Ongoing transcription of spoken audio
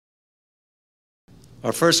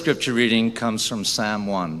Our first scripture reading comes from Psalm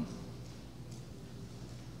 1.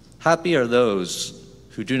 Happy are those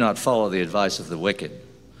who do not follow the advice of the wicked,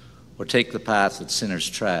 or take the path that sinners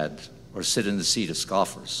tread, or sit in the seat of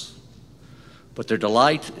scoffers. But their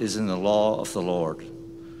delight is in the law of the Lord,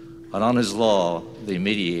 and on his law they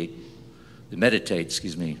meditate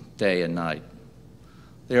day and night.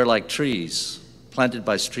 They are like trees planted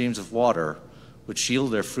by streams of water, which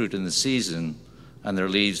yield their fruit in the season, and their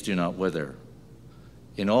leaves do not wither.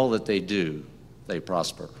 In all that they do, they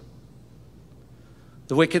prosper.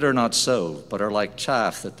 The wicked are not so, but are like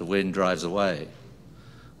chaff that the wind drives away.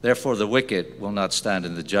 Therefore the wicked will not stand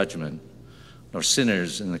in the judgment, nor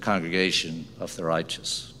sinners in the congregation of the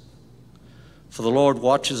righteous. For the Lord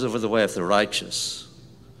watches over the way of the righteous,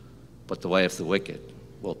 but the way of the wicked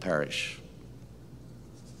will perish.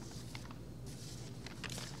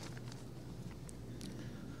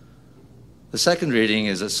 The second reading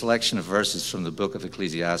is a selection of verses from the book of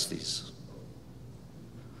Ecclesiastes.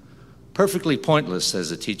 Perfectly pointless, says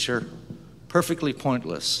the teacher, perfectly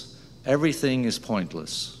pointless. Everything is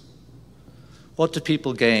pointless. What do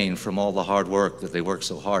people gain from all the hard work that they work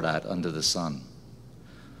so hard at under the sun?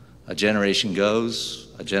 A generation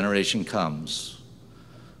goes, a generation comes,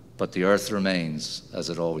 but the earth remains as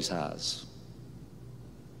it always has.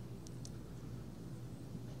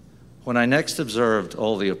 When I next observed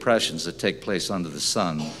all the oppressions that take place under the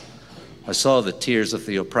sun, I saw the tears of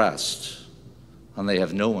the oppressed, and they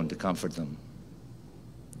have no one to comfort them.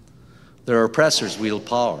 Their oppressors wield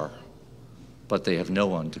power, but they have no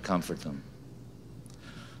one to comfort them.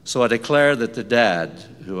 So I declare that the dead,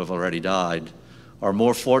 who have already died, are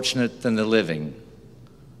more fortunate than the living,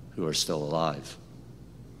 who are still alive.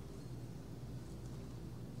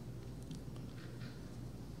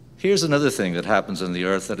 Here's another thing that happens on the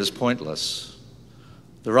earth that is pointless.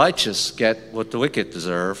 The righteous get what the wicked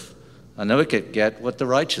deserve, and the wicked get what the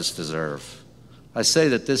righteous deserve. I say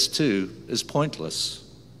that this too is pointless.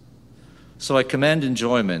 So I commend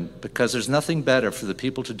enjoyment, because there's nothing better for the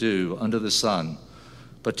people to do under the sun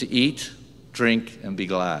but to eat, drink, and be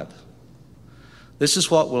glad. This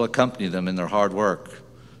is what will accompany them in their hard work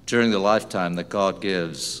during the lifetime that God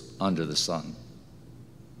gives under the sun.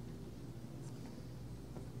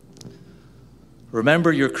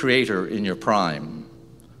 Remember your Creator in your prime,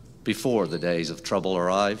 before the days of trouble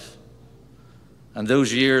arrive, and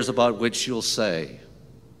those years about which you'll say,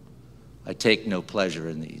 I take no pleasure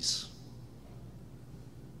in these.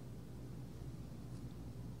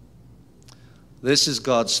 This is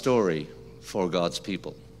God's story for God's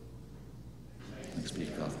people. Thanks be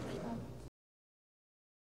to God.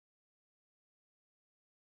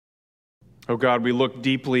 Oh God, we look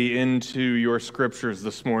deeply into your scriptures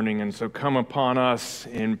this morning, and so come upon us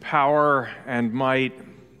in power and might,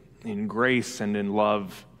 in grace and in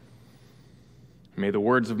love. May the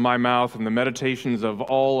words of my mouth and the meditations of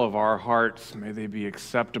all of our hearts, may they be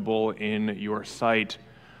acceptable in your sight.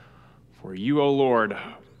 For you, O Lord,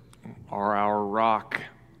 are our rock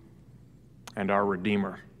and our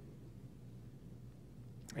Redeemer.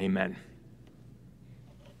 Amen.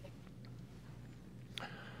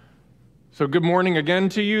 So good morning again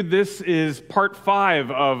to you. This is part 5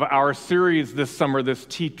 of our series this summer, this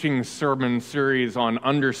teaching sermon series on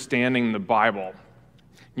understanding the Bible.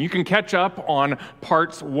 You can catch up on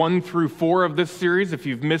parts 1 through 4 of this series if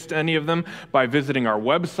you've missed any of them by visiting our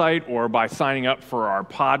website or by signing up for our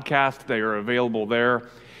podcast. They are available there.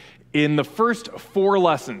 In the first 4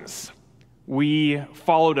 lessons, we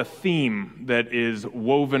followed a theme that is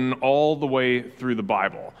woven all the way through the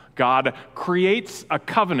Bible. God creates a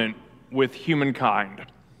covenant with humankind.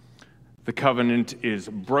 The covenant is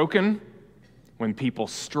broken when people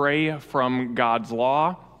stray from God's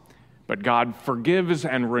law, but God forgives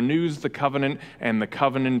and renews the covenant, and the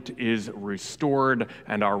covenant is restored,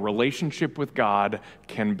 and our relationship with God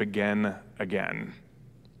can begin again.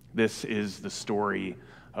 This is the story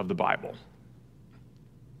of the Bible.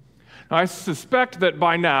 Now, I suspect that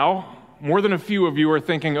by now, more than a few of you are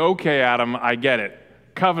thinking, okay, Adam, I get it.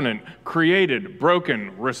 Covenant, created,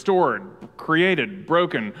 broken, restored, created,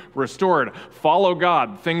 broken, restored. Follow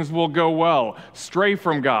God, things will go well. Stray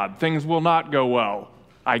from God, things will not go well.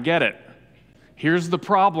 I get it. Here's the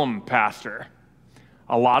problem, Pastor.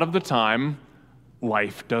 A lot of the time,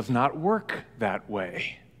 life does not work that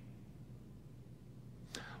way.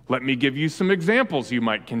 Let me give you some examples you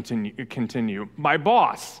might continue. My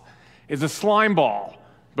boss is a slime ball,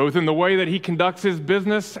 both in the way that he conducts his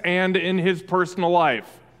business and in his personal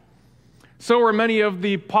life. So are many of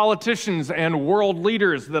the politicians and world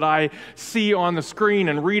leaders that I see on the screen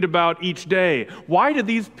and read about each day. Why do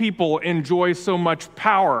these people enjoy so much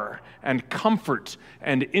power and comfort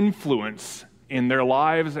and influence in their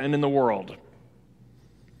lives and in the world.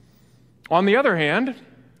 On the other hand,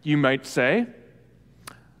 you might say,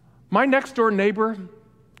 my next-door neighbor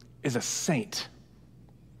is a saint.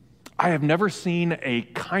 I have never seen a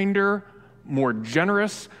kinder, more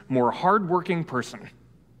generous, more hardworking person.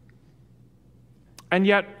 And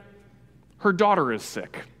yet, her daughter is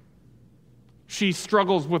sick. She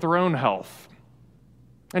struggles with her own health.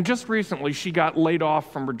 And just recently, she got laid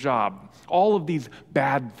off from her job. All of these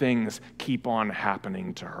bad things keep on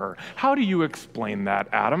happening to her. How do you explain that,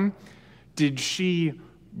 Adam? Did she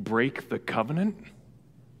break the covenant?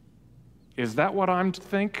 Is that what I'm to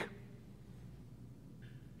think?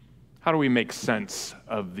 How do we make sense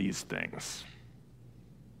of these things?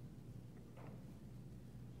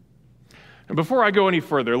 And before I go any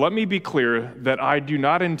further, let me be clear that I do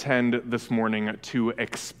not intend this morning to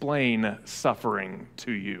explain suffering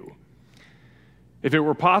to you. If it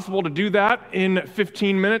were possible to do that in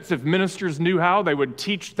 15 minutes, if ministers knew how, they would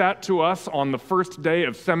teach that to us on the first day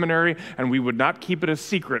of seminary, and we would not keep it a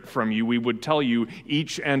secret from you. We would tell you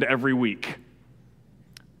each and every week.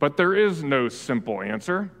 But there is no simple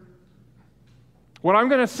answer. What I'm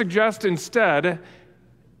going to suggest instead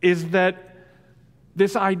is that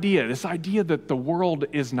this idea that the world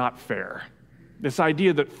is not fair, this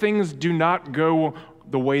idea that things do not go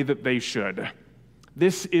the way that they should,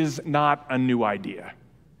 this is not a new idea.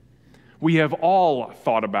 We have all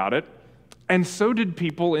thought about it, and so did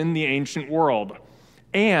people in the ancient world.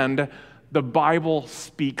 And the Bible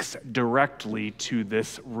speaks directly to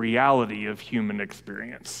this reality of human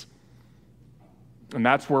experience. And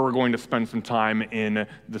that's where we're going to spend some time in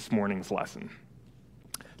this morning's lesson.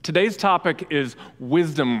 Today's topic is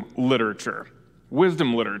wisdom literature.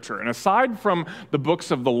 Wisdom literature. And aside from the books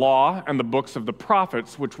of the law and the books of the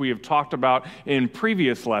prophets, which we have talked about in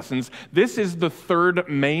previous lessons, this is the third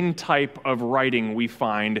main type of writing we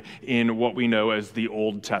find in what we know as the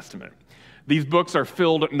Old Testament. These books are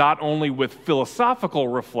filled not only with philosophical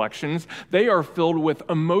reflections, they are filled with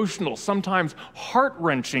emotional, sometimes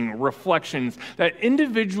heart-wrenching reflections that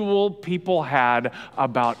individual people had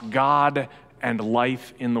about God and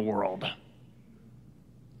life in the world.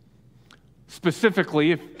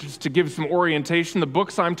 Specifically, just to give some orientation, the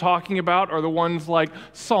books I'm talking about are the ones like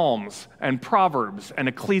Psalms and Proverbs and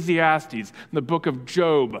Ecclesiastes, the book of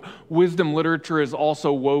Job. Wisdom literature is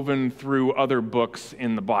also woven through other books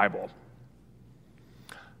in the Bible.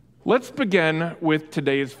 Let's begin with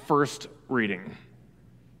today's first reading.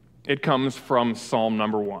 It comes from Psalm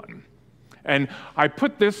number 1. And I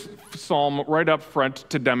put this psalm right up front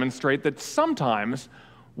to demonstrate that sometimes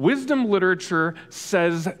wisdom literature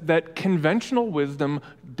says that conventional wisdom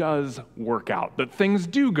does work out, that things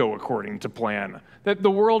do go according to plan, that the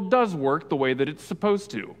world does work the way that it's supposed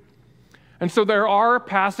to. And so there are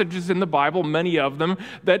passages in the Bible, many of them,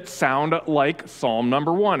 that sound like Psalm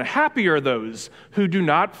number 1. Happy are those who do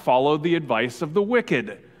not follow the advice of the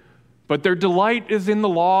wicked, but their delight is in the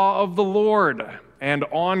law of the Lord. And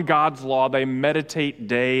on God's law they meditate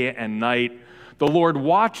day and night. The Lord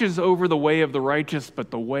watches over the way of the righteous, but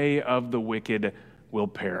the way of the wicked will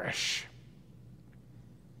perish.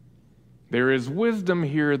 There is wisdom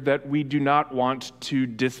here that we do not want to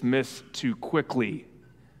dismiss too quickly.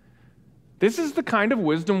 This is the kind of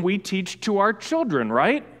wisdom we teach to our children,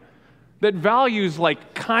 right? That values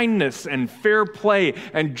like kindness and fair play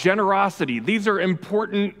and generosity, these are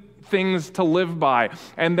important things to live by,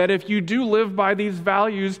 and that if you do live by these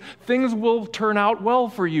values, things will turn out well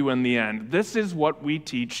for you in the end. This is what we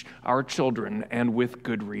teach our children, and with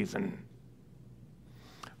good reason.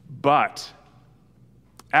 But,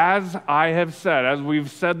 as I have said, as we've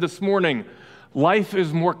said this morning, life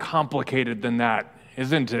is more complicated than that,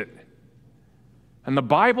 isn't it? And the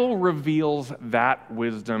Bible reveals that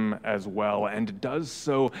wisdom as well, and does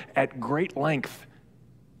so at great length.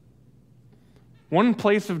 One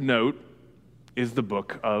place of note is the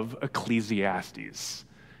book of Ecclesiastes.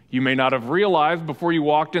 You may not have realized before you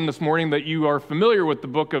walked in this morning that you are familiar with the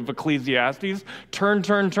book of Ecclesiastes. Turn,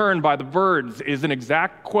 turn, turn by the birds is an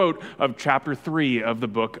exact quote of chapter 3 of the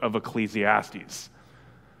book of Ecclesiastes.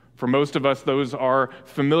 For most of us, those are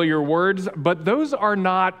familiar words, but those are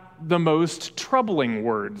not the most troubling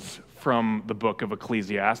words from the book of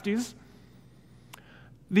Ecclesiastes.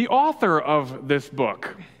 The author of this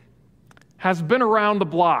book has been around the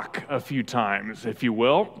block a few times, if you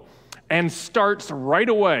will, and starts right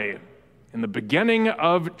away in the beginning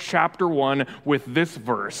of chapter 1 with this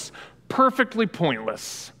verse, perfectly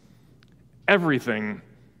pointless. Everything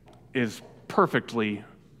is perfectly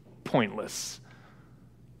pointless.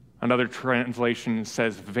 Another translation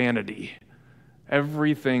says vanity.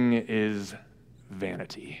 Everything is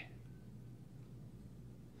vanity.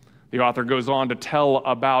 The author goes on to tell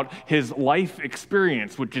about his life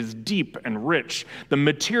experience, which is deep and rich, the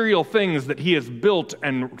material things that he has built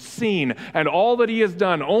and seen, and all that he has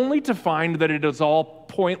done, only to find that it is all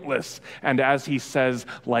pointless, and as he says,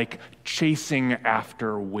 like chasing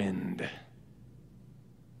after wind.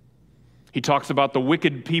 He talks about the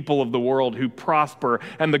wicked people of the world who prosper,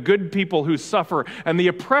 and the good people who suffer, and the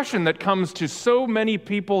oppression that comes to so many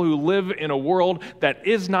people who live in a world that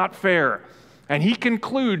is not fair. And he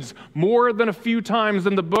concludes more than a few times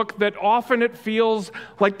in the book that often it feels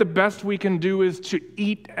like the best we can do is to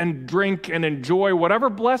eat and drink and enjoy whatever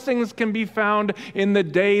blessings can be found in the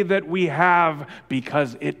day that we have,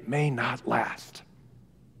 because it may not last.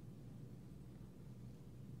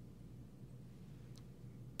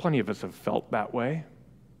 Plenty of us have felt that way.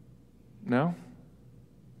 No?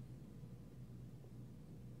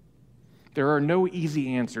 There are no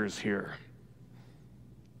easy answers here.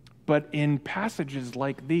 But in passages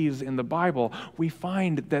like these in the Bible, we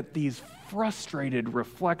find that these frustrated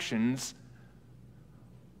reflections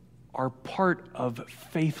are part of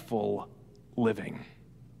faithful living.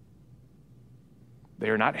 They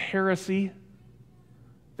are not heresy.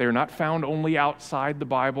 They are not found only outside the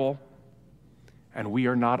Bible. And we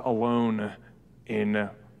are not alone in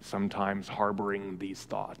sometimes harboring these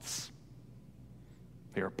thoughts.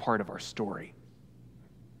 They are part of our story.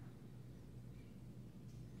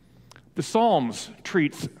 The Psalms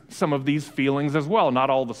treats some of these feelings as well. Not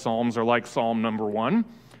all the Psalms are like Psalm number 1.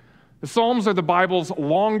 The Psalms are the Bible's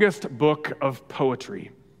longest book of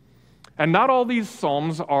poetry. And not all these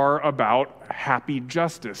Psalms are about happy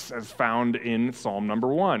justice, as found in Psalm number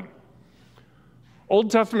 1.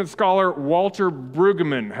 Old Testament scholar Walter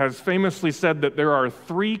Brueggemann has famously said that there are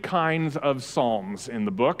 3 kinds of psalms in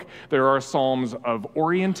the book. There are psalms of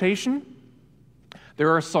orientation,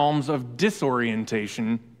 there are psalms of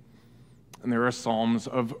disorientation, and there are psalms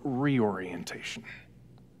of reorientation.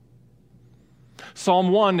 Psalm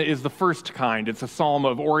 1 is the first kind. It's a psalm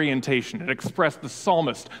of orientation. It expressed the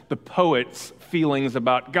psalmist, the poet's feelings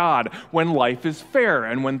about God when life is fair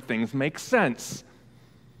and when things make sense.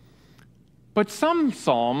 But some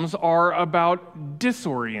psalms are about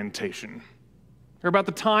disorientation. They're about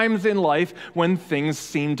the times in life when things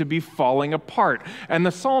seem to be falling apart. And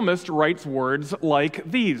the psalmist writes words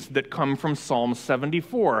like these that come from Psalm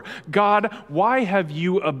 74. God, why have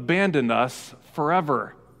you abandoned us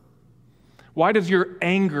forever? Why does your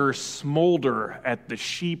anger smolder at the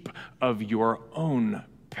sheep of your own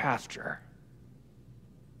pasture?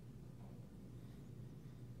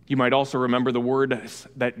 You might also remember the words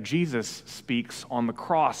that Jesus speaks on the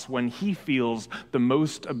cross when he feels the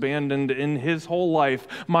most abandoned in his whole life.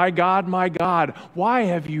 My God, why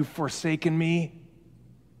have you forsaken me?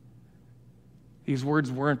 These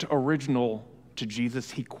words weren't original to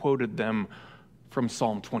Jesus. He quoted them from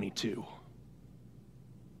Psalm 22.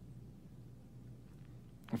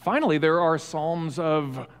 And finally, there are psalms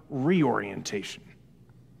of reorientation.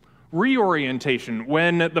 Reorientation,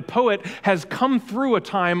 when the poet has come through a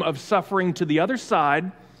time of suffering to the other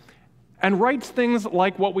side and writes things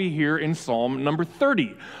like what we hear in Psalm number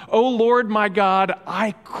 30. O Lord my God,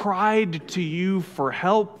 I cried to you for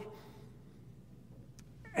help,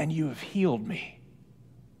 and you have healed me.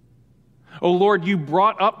 O Lord, you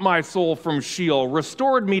brought up my soul from Sheol,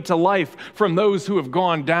 restored me to life from those who have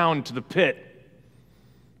gone down to the pit.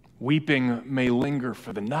 Weeping may linger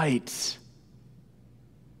for the night,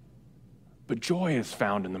 but joy is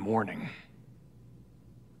found in the morning.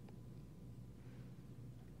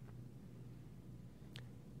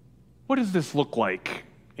 What does this look like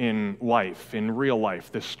in life, in real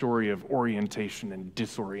life, this story of orientation and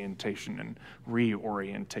disorientation and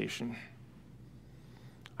reorientation?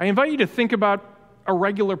 I invite you to think about a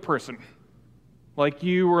regular person, like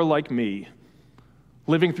you or like me,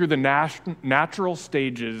 living through the natural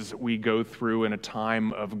stages we go through in a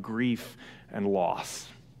time of grief and loss.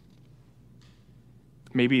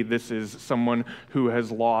 Maybe this is someone who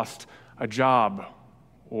has lost a job,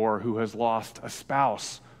 or who has lost a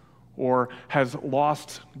spouse, or has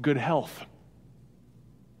lost good health.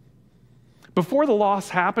 Before the loss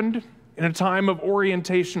happened, in a time of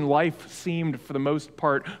orientation, life seemed, for the most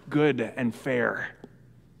part, good and fair.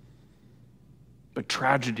 But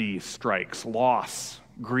tragedy strikes, loss,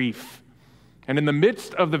 grief. And in the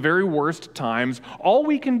midst of the very worst times, all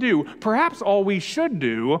we can do, perhaps all we should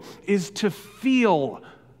do, is to feel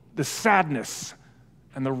the sadness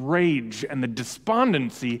and the rage and the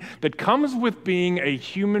despondency that comes with being a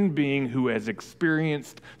human being who has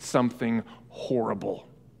experienced something horrible.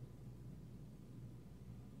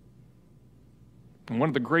 And one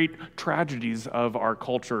of the great tragedies of our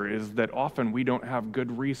culture is that often we don't have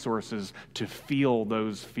good resources to feel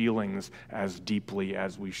those feelings as deeply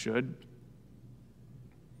as we should.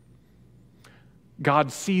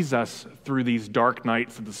 God sees us through these dark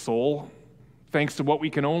nights of the soul, thanks to what we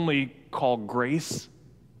can only call grace.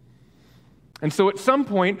 And so at some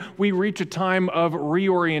point, we reach a time of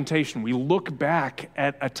reorientation. We look back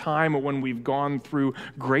at a time when we've gone through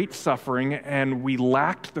great suffering and we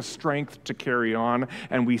lacked the strength to carry on,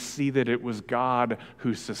 and we see that it was God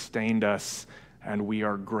who sustained us, and we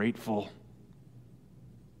are grateful.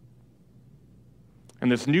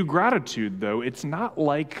 And this new gratitude, though, it's not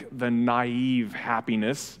like the naive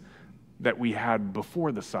happiness that we had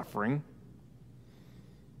before the suffering.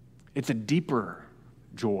 It's a deeper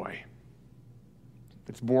joy.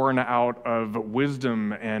 It's born out of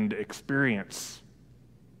wisdom and experience.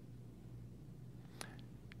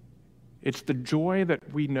 It's the joy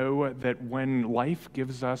that we know that when life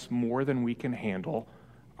gives us more than we can handle,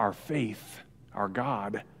 our faith, our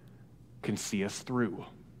God, can see us through.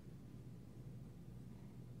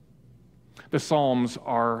 The Psalms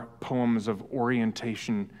are poems of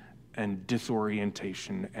orientation and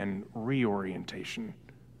disorientation and reorientation.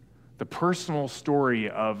 The personal story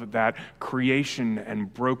of that creation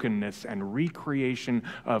and brokenness and recreation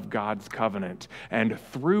of God's covenant. And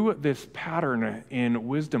through this pattern in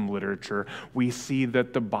wisdom literature, we see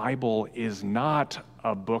that the Bible is not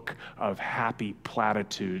a book of happy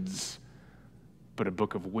platitudes, but a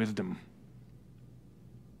book of wisdom.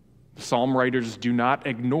 Psalm writers do not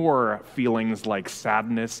ignore feelings like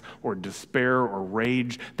sadness or despair or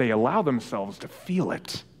rage. They allow themselves to feel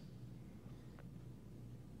it.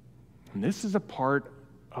 And this is a part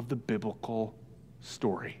of the biblical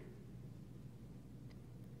story.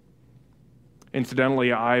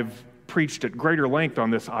 Incidentally, I've preached at greater length on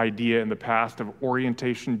this idea in the past of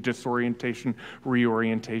orientation, disorientation,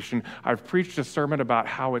 reorientation. I've preached a sermon about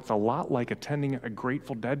how it's a lot like attending a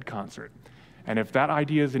Grateful Dead concert. And if that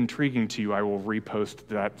idea is intriguing to you, I will repost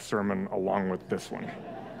that sermon along with this one.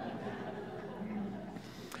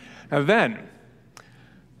 Now then,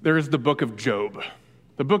 there is the book of Job.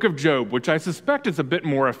 The book of Job, which I suspect is a bit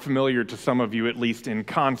more familiar to some of you, at least in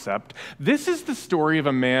concept. This is the story of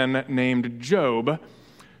a man named Job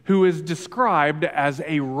who is described as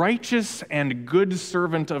a righteous and good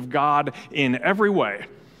servant of God in every way.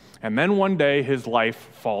 And then one day his life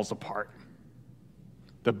falls apart.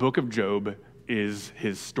 The book of Job is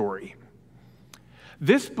his story.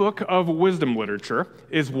 This book of wisdom literature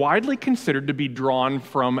is widely considered to be drawn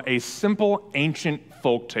from a simple ancient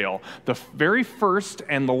folktale. The very first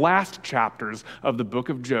and the last chapters of the book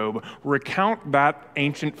of Job recount that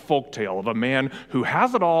ancient folktale of a man who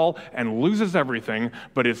has it all and loses everything,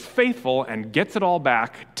 but is faithful and gets it all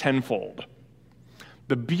back tenfold.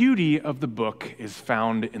 The beauty of the book is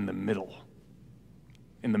found in the middle.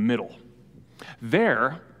 In the middle.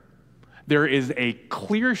 There is a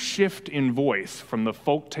clear shift in voice from the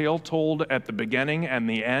folktale told at the beginning and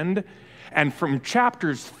the end. And from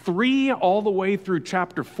chapters 3 all the way through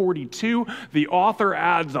chapter 42, the author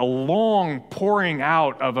adds a long pouring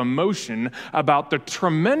out of emotion about the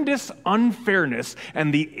tremendous unfairness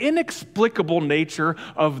and the inexplicable nature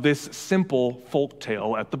of this simple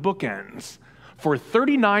folktale at the bookends. For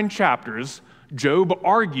 39 chapters, Job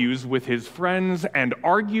argues with his friends and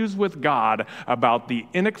argues with God about the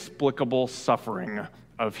inexplicable suffering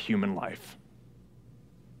of human life.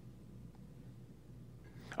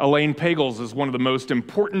 Elaine Pagels is one of the most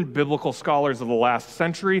important biblical scholars of the last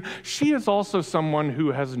century. She is also someone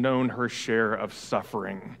who has known her share of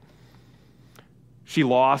suffering. She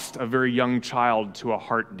lost a very young child to a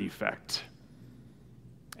heart defect.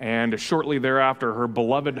 And shortly thereafter, her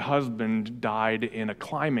beloved husband died in a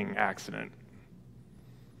climbing accident.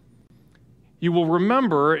 You will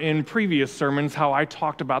remember in previous sermons how I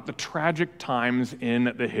talked about the tragic times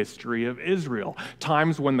in the history of Israel,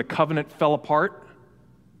 times when the covenant fell apart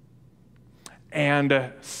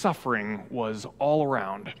and suffering was all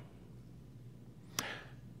around.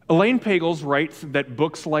 Elaine Pagels writes that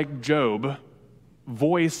books like Job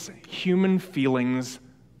voice human feelings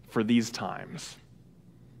for these times.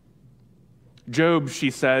 Job,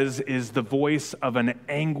 she says, is the voice of an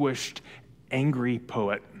anguished, angry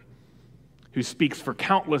poet who speaks for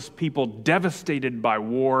countless people devastated by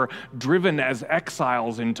war, driven as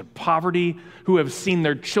exiles into poverty, who have seen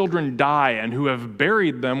their children die and who have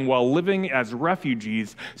buried them while living as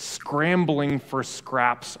refugees, scrambling for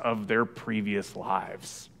scraps of their previous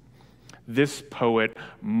lives. This poet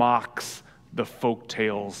mocks the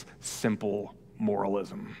folktale's simple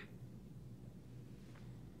moralism.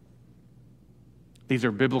 These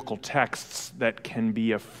are biblical texts that can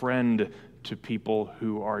be a friend to people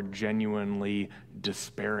who are genuinely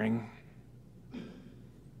despairing,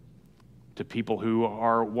 to people who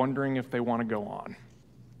are wondering if they want to go on.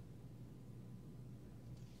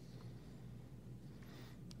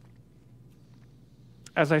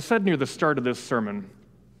 As I said near the start of this sermon,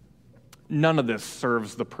 none of this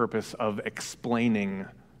serves the purpose of explaining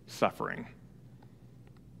suffering.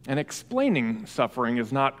 And explaining suffering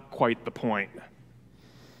is not quite the point.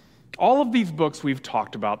 All of these books we've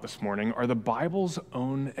talked about this morning are the Bible's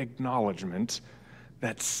own acknowledgement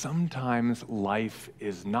that sometimes life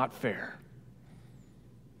is not fair.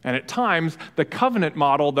 And at times, the covenant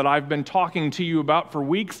model that I've been talking to you about for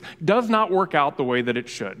weeks does not work out the way that it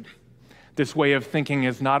should. This way of thinking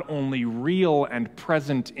is not only real and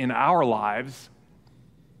present in our lives,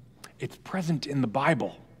 it's present in the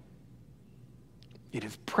Bible. It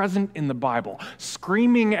is present in the Bible,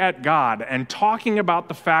 screaming at God and talking about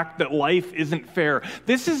the fact that life isn't fair.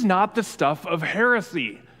 This is not the stuff of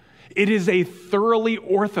heresy. It is a thoroughly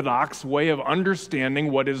orthodox way of understanding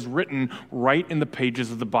what is written right in the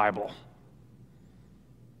pages of the Bible.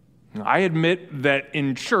 I admit that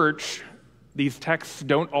in church, these texts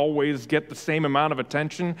don't always get the same amount of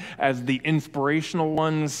attention as the inspirational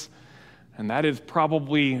ones, and that is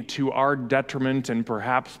probably to our detriment and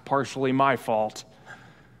perhaps partially my fault,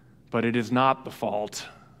 but it is not the fault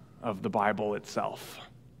of the Bible itself.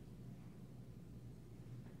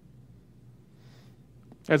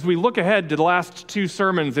 As we look ahead to the last two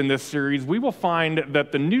sermons in this series, we will find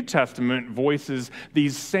that the New Testament voices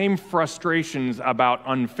these same frustrations about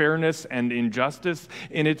unfairness and injustice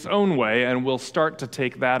in its own way, and we'll start to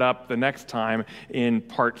take that up the next time in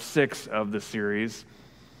part 6 of the series.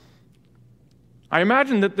 I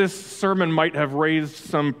imagine that this sermon might have raised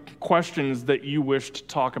some questions that you wish to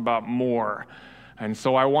talk about more. And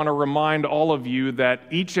so I want to remind all of you that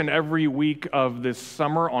each and every week of this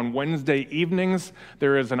summer on Wednesday evenings,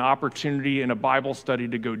 there is an opportunity in a Bible study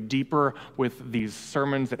to go deeper with these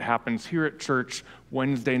sermons. It happens here at church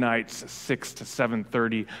Wednesday nights, 6 to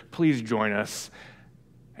 7:30. Please join us.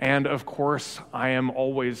 And of course, I am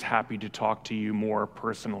always happy to talk to you more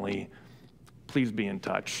personally. Please be in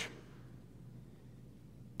touch.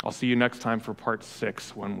 I'll see you next time for part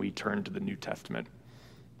 6 when we turn to the New Testament.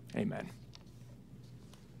 Amen.